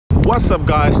What's up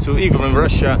guys, to Igor in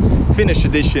Russia, Finnish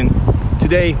edition.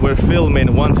 Today we're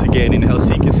filming once again in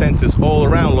Helsinki centers, all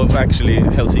around actually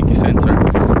Helsinki center.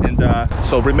 And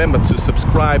so remember to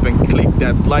subscribe and click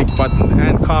that like button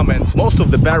and comment. Most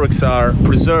of the barracks are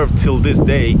preserved till this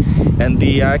day and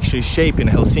they are actually shaping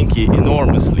Helsinki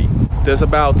enormously. There's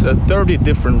about 30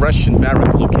 different Russian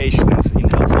barrack locations in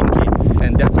Helsinki,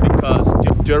 and that's because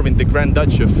during the Grand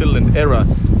Duchy of Finland era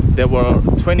there were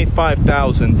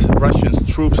 25,000 Russian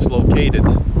troops located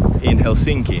in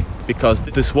Helsinki, because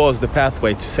this was the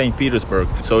pathway to St. Petersburg.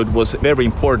 So it was very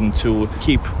important to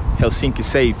keep Helsinki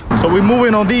safe. So we're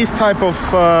moving on these type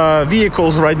of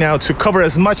vehicles right now to cover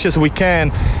as much as we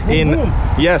can in...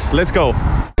 Yes, let's go.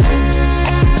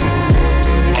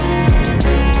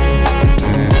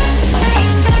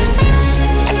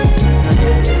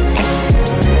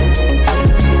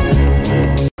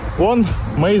 Вон,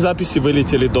 мои записи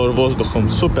вылетели до воздухом.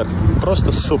 Супер,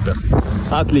 просто супер.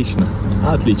 Отлично,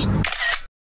 отлично.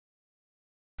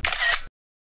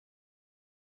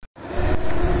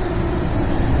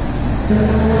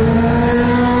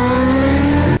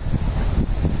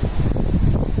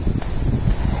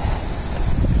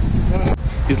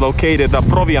 Is located a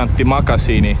Proviantti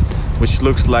Makasiini, which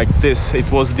looks like this.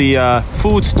 It was the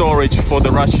food storage for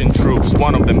the Russian troops,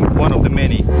 one of the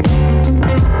many.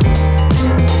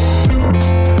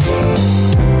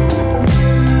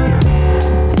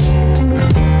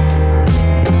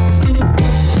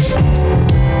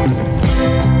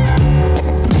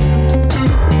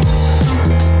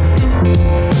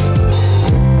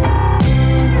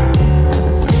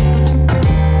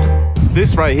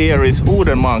 This right here is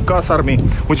Uudenmaan kasarmi,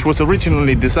 which was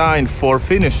originally designed for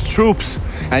Finnish troops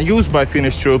and used by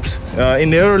Finnish troops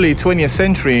in the early 20th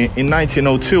century in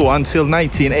 1902 until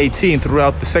 1918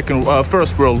 throughout the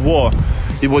First World War.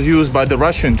 It was used by the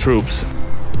Russian troops.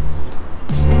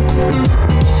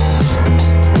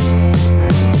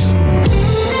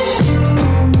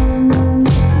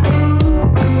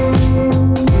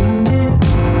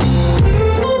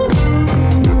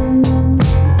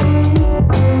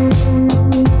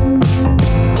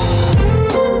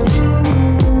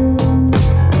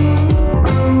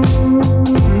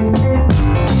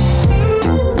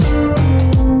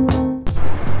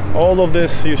 All of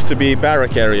this used to be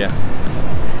barrack area.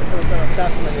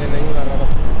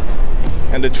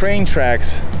 And the train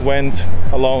tracks went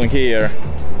along here,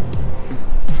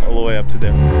 all the way up to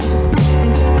there.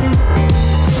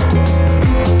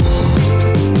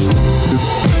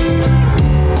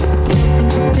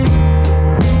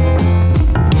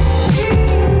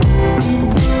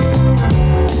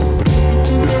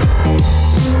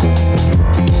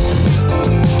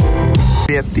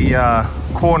 At the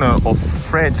corner of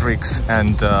Fredericks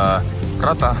and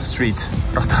Rata Street,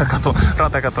 Ratakato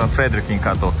and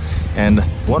Fredrikinkato, and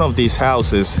one of these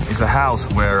houses is a house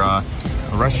where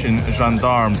Russian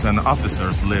gendarmes and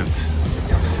officers lived.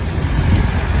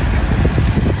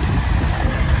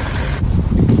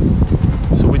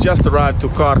 So we just arrived to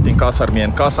Kaartin kasarmi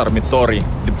and Kasarmitori,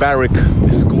 the barrack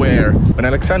square. When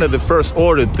Alexander I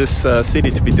ordered this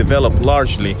city to be developed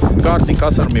largely, Kaartin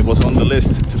kasarmi was on the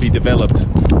list to be developed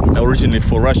originally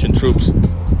for Russian troops.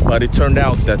 But it turned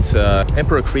out that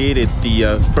Emperor created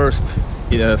the first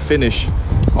Finnish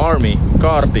army,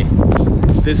 Kaarti.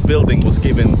 This building was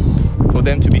given for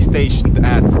them to be stationed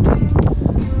at.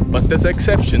 But there's an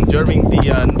exception. During the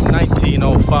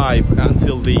 1905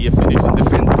 until the Finnish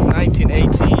independence,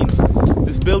 1918,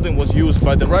 this building was used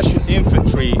by the Russian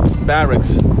infantry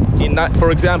barracks.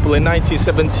 For example, in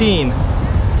 1917,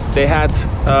 they had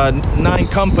 9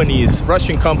 companies,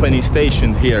 Russian companies,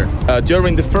 stationed here.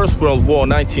 During the First World War,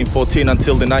 1914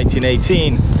 until the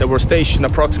 1918, they were stationed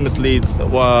approximately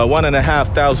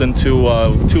 1,500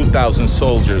 to 2,000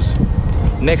 soldiers.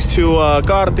 Next to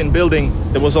Kaartin building,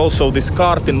 there was also this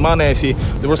Kaartin Manesi.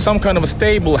 There was some kind of a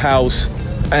stable house,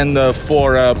 and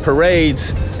for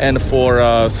parades and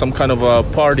for some kind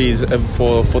of parties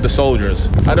for the soldiers.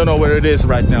 I don't know where it is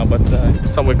right now, but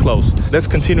somewhere close. Let's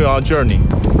continue our journey.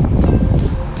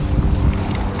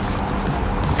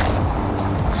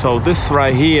 So this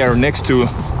right here next to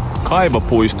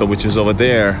Kaivopuisto, which is over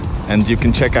there, and you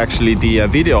can check actually the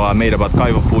video I made about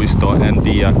Kaivopuisto and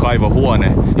the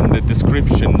Kaivohuone in the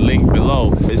description link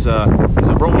below, is a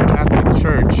Roman Catholic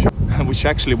church which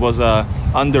actually was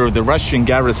under the Russian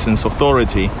garrison's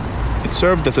authority. It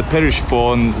served as a parish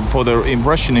for the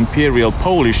Russian Imperial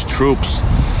Polish troops,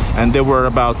 and there were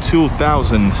about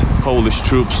 2,000 Polish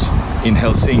troops in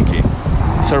Helsinki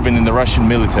serving in the Russian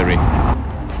military.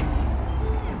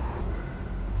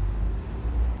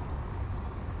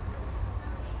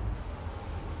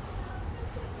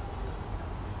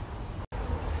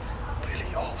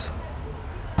 Really old.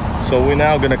 themselves. So we're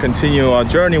now gonna continue our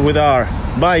journey with our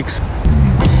bikes.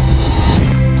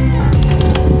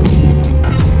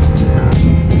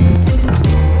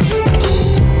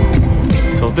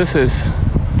 So this is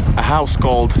a house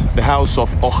called the House of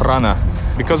Ochrana.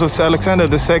 Because of Alexander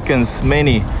II's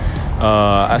many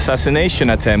assassination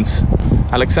attempts,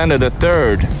 Alexander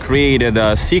III created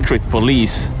a secret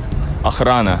police,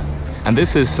 Ochrana. And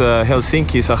this is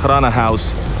Helsinki's Ochrana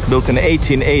house, built in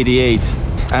 1888.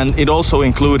 And it also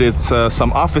included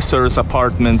some officers'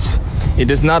 apartments. It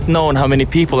is not known how many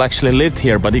people actually lived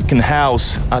here, but it can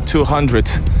house 200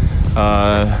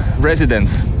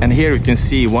 residents. And here you can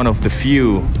see one of the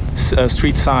few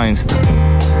street signs.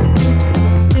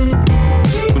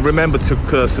 Remember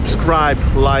to subscribe,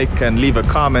 like, and leave a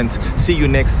comment. See you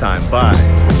next time.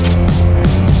 Bye.